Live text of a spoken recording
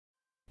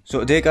So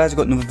today guys, I've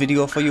got another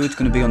video for you. It's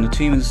going to be on the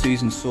team of the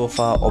season so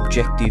far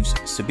objectives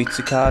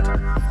Sabitzer card.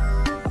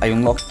 I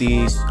unlocked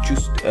these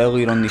just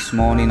earlier on this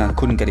morning. I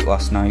couldn't get it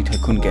last night, I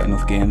couldn't get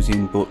enough games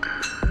in, but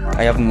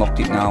I have unlocked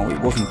it now.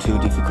 It wasn't too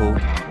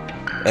difficult.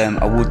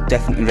 I would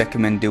definitely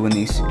recommend doing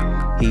this.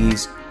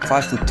 He's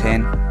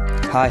 5'10",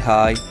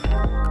 high,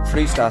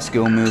 3-star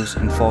skill moves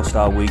and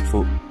 4-star weak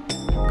foot,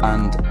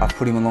 and I've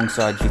put him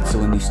alongside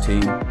Witsel in this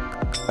team,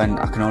 and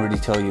I can already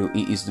tell you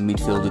it is the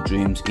midfield of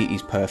dreams. It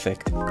is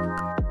perfect.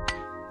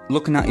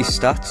 Looking at his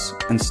stats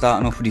and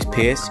starting off with his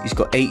pace, he's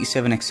got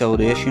 87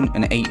 acceleration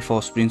and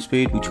 84 sprint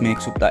speed, which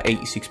makes up that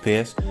 86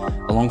 pace.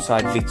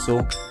 Alongside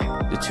Witsel,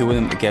 the two of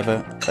them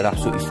together are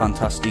absolutely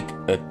fantastic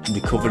at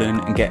recovering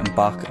and getting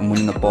back and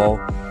winning the ball.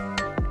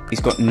 He's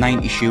got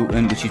 90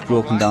 shooting, which is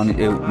broken down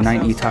into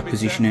 90 attack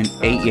positioning,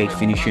 88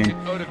 finishing,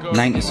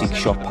 96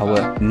 shot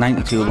power,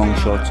 92 long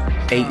shots,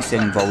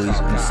 87 volleys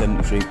and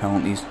 73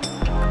 penalties.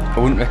 I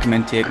wouldn't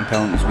recommend taking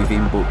penalties with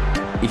him, but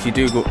if you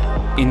do go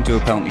into a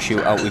penalty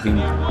shootout with him,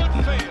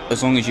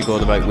 as long as you go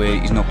the right way,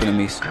 he's not going to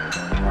miss.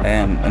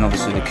 And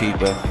obviously the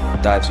keeper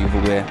dives the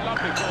other way.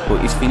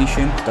 But his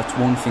finishing, that's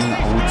one thing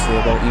that I would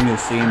say about him. You'll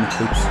see in the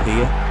clips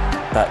here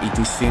that he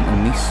does seem to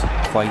miss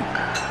quite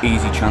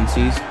easy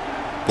chances,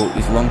 but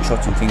his long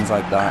shots and things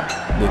like that,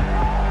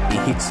 he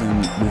hits them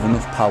with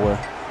enough power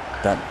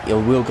that he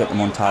will get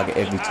them on target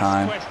every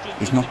time.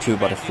 He's not too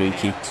bad at free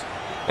kicks.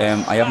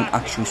 I haven't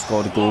actually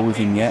scored a goal with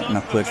him yet, and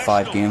I've played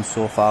 5 games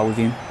so far with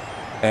him.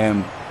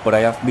 But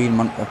I've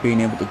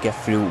been able to get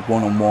through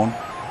one-on-one,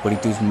 but he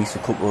does miss a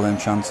couple of them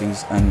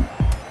chances, and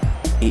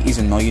it is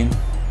annoying.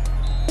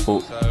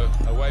 But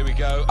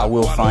I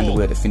will find a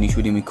way to finish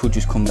with him. It could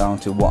just come down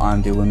to what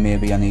I'm doing.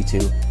 Maybe I need to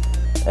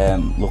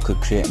look at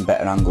creating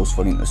better angles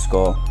for him to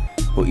score.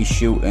 But he's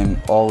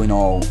shooting, all in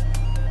all,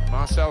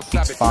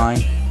 it's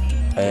fine.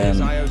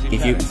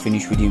 If you can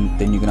finish with him,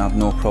 then you're going to have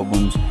no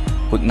problems.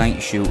 But 90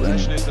 shooting,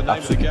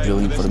 absolutely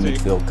brilliant for the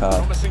midfield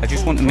card. I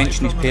just want to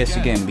mention his pace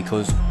again,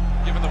 because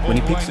when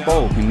he picks the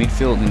ball up in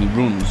midfield and he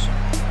runs,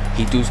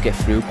 he does get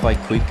through quite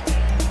quick,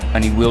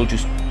 and he will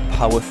just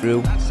power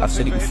through. I've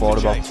said it before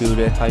about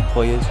two-day type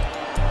players.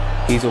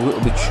 He's a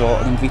little bit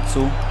shorter than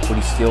Witsel, but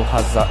he still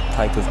has that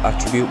type of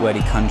attribute where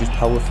he can just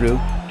power through,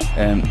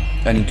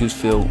 and he does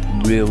feel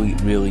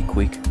really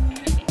quick.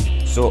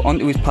 So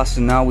onto his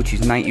passing now, which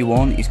is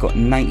 91. He's got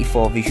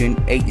 94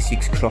 vision,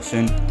 86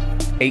 crossing,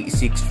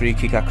 86 free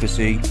kick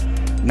accuracy,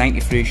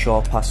 93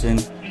 short passing,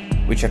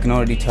 which I can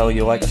already tell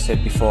you, like I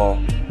said before,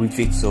 with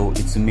Witsel,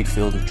 it's the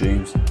midfield of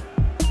dreams.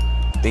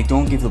 They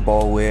don't give the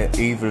ball away,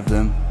 either of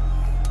them,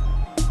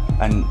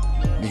 and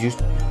they just...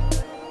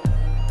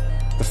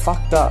 The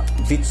fact that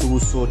Witsel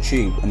was so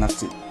cheap and that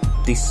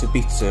this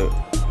Sabitzer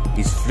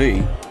is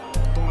free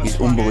is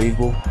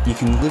unbelievable. You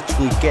can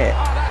literally get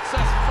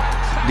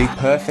the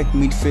perfect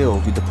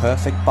midfield with the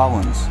perfect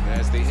balance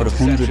for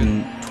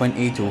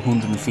 120 to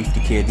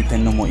 150k,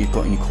 depending on what you've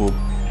got in your club.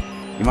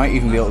 You might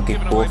even be able to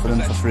get both of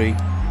them for free,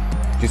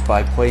 just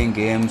by playing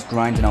games,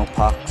 grinding out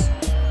packs,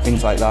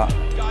 things like that.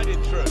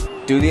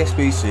 Do the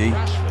SBC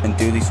and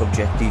do these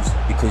objectives,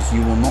 because you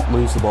will not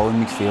lose the ball in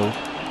midfield.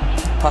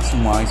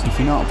 Passing wise, if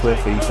you know how to play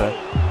FIFA,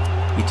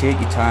 you take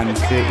your time, you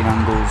create your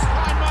angles,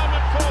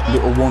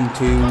 little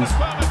 1-2s.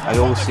 I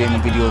always say in the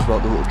videos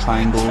about the little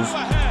triangles.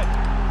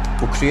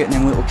 But creating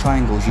them little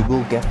triangles, you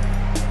will get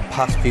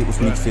past people's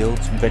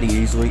midfields very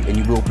easily, and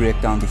you will break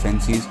down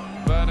defences.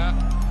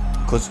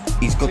 Because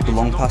he's got the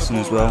long passing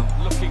as well,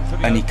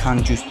 and he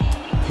can just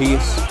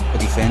pierce a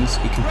defence.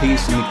 He can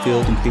pierce the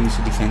midfield and pierce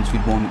the defence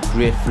with one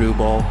great through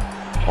ball,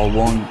 or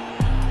one,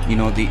 you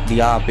know, the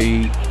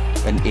RB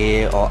and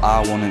A or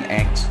R1 and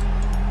X.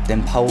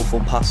 Then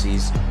powerful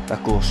passes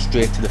that go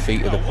straight to the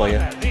feet of the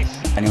player,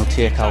 and he'll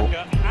take out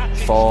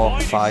 4 or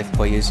 5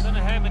 players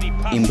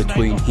in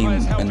between him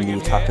and the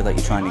attacker that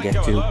you're trying to get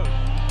to.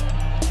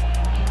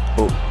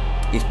 But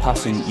his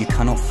passing, you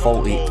cannot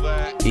fault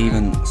it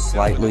even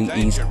slightly.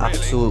 He's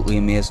absolutely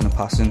amazing at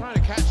passing.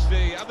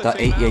 That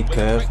 88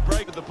 curve,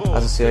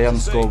 as I say, I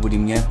haven't scored with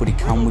him yet, but he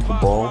can whip a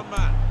ball.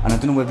 And I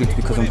don't know whether it's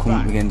because I'm coming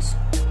up against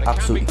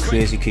absolutely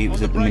crazy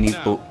keepers at the minute,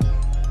 but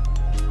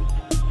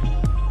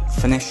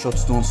finesse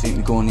shots don't seem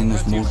to be going in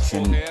as much,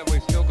 and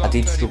I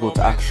did struggle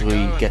to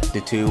actually get the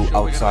 2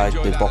 outside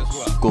the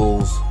box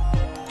goals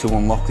to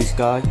unlock this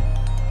guy.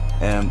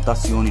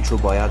 That's the only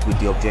trouble I had with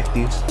the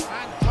objectives.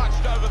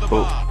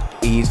 But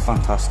he is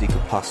fantastic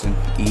at passing.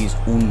 He is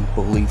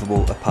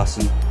unbelievable at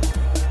passing.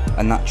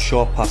 And that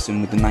short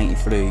passing with the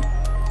 93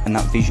 and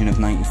that vision of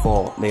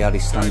 94, they are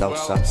his standout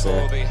stats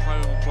there.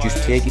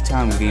 Just take your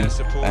time with him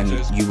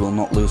and you will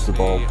not lose the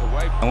ball.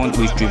 I want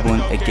to his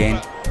dribbling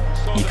again.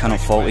 You cannot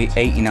fault it.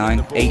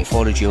 89,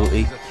 84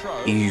 agility.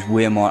 He's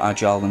way more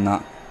agile than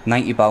that.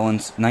 90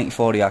 balance,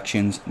 94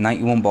 reactions,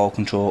 91 ball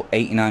control,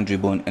 89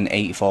 dribbling and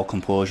 84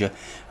 composure.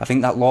 I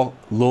think that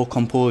low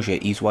composure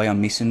is why I'm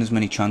missing as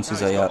many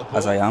chances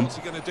as I am.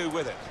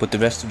 But the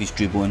rest of his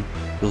dribbling,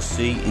 you'll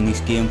see in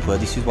this gameplay,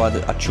 this is why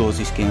I chose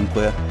this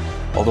gameplay.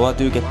 Although I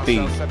do get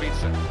beat,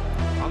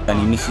 and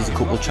he misses a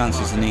couple of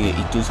chances in here,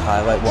 it does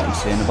highlight what I'm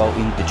saying about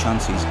him, the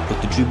chances,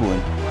 but the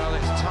dribbling.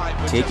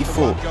 Take your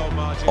foot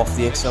off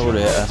the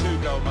accelerator,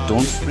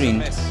 don't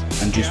sprint,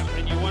 and just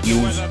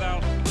use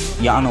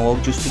your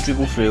analog just to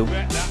dribble through,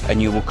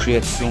 and you will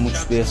create so much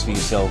space for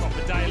yourself.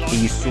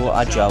 He is so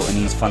agile and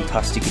he's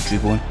fantastic at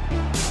dribbling.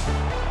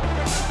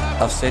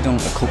 I've said on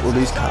a couple of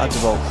these cards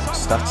about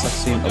stats that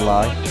seem to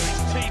lie,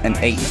 and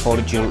 84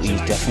 agility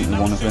is definitely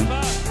one of them,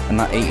 and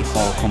that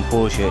 84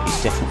 composure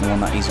is definitely one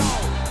that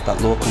isn't.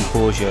 That low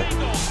composure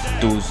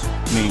does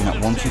mean that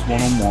once he's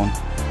one-on-one,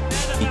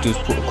 he does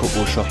put a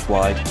couple of shots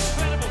wide,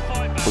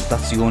 but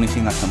that's the only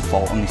thing I can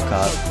fault on this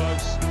card.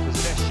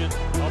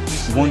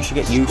 Once you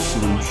get used to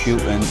him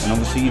shooting, and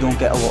obviously you don't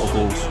get a lot of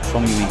goals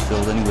from your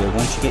midfield anyway,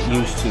 once you get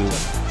used to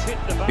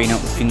being able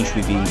to finish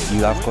with him,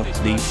 you have got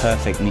the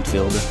perfect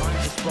midfielder.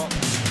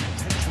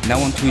 Now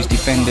on to his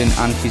defending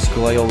and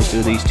physical. I always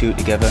do these two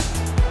together.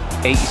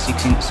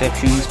 86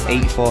 interceptions,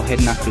 84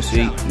 heading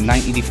accuracy,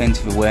 90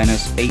 defensive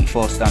awareness,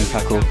 84 stand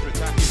tackle,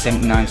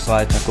 79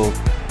 slide tackle.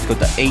 He's got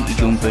the 80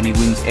 jumper and he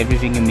wins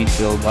everything in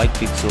midfield like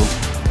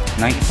Witsel.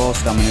 94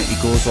 stamina,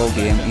 he goes all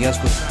game. He has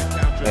got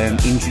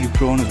injury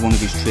prone as one of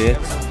his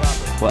traits,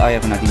 but I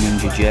haven't had him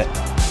injured yet.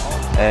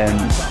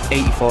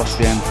 84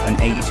 strength and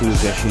 82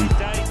 aggression.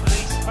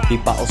 He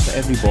battles for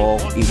every ball,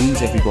 he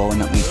wins every ball in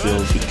that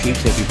midfield, he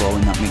keeps every ball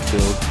in that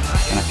midfield,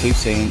 and I keep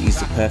saying he's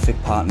the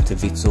perfect partner to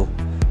Witsel,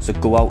 so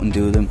go out and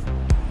do them.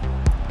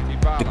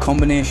 The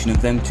combination of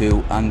them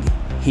two and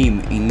him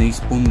in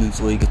this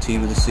Bundesliga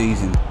team of the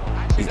season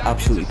is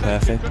absolutely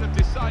perfect.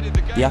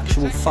 The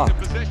actual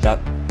fact that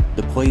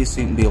the players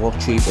seem to be a lot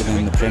cheaper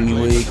than the Premier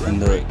League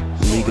and the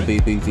Liga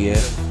BBVA,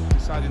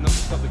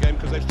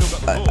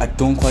 I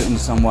don't quite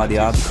understand why they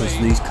are, because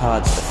these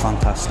cards are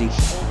fantastic.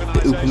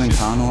 The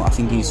Upamecano, I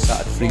think he's sat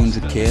at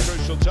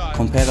 300k.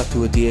 Compare that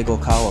to a Diego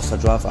Carlos,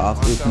 I'd rather have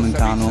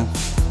Upamecano,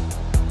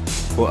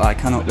 but I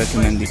cannot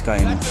recommend this guy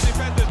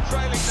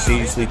enough.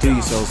 Seriously, do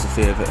yourselves a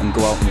favour and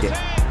go out and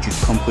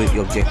just complete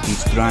the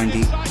objectives, grind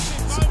it.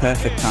 It's the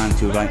perfect time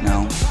to right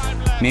now.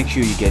 Make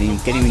sure you get him in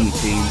your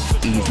team.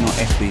 He's not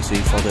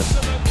SBC fodder.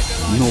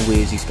 No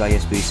way is this guy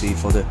SBC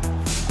fodder.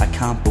 I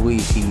can't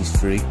believe he's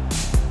free.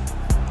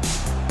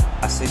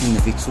 I said in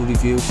the Witsel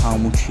review how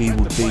much he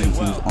would be if he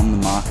was on the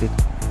market.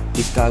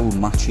 This guy will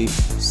match it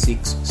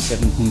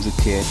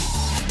 600-700k.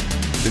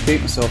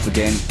 Repeat myself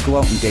again, go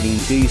out and get him,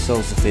 do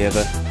yourselves a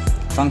favour.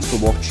 Thanks for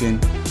watching.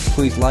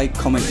 Please like,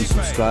 comment and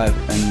subscribe,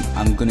 and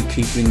I'm going to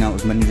keep bringing out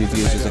as many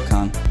reviews as I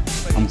can.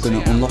 I'm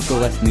going to unlock the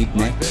left mid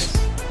next.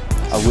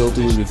 I will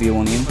do a review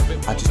on him.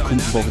 I just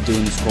couldn't bother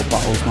doing the squad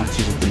battles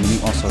matches at the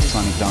minute, also I was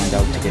trying to grind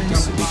out to get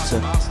this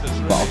Sabitzer,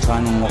 but I'll try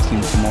and unlock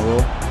him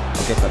tomorrow.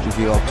 I'll get that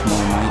review out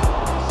tomorrow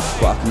night.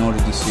 But I can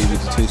already see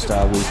with the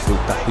 2-star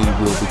Midfield that he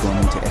will be going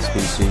into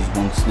SBCs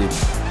once the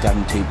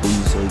guaranteed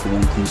Bundesliga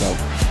one comes out.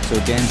 So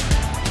again,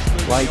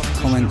 like,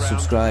 comment,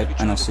 subscribe,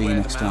 and I'll see you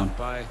next time.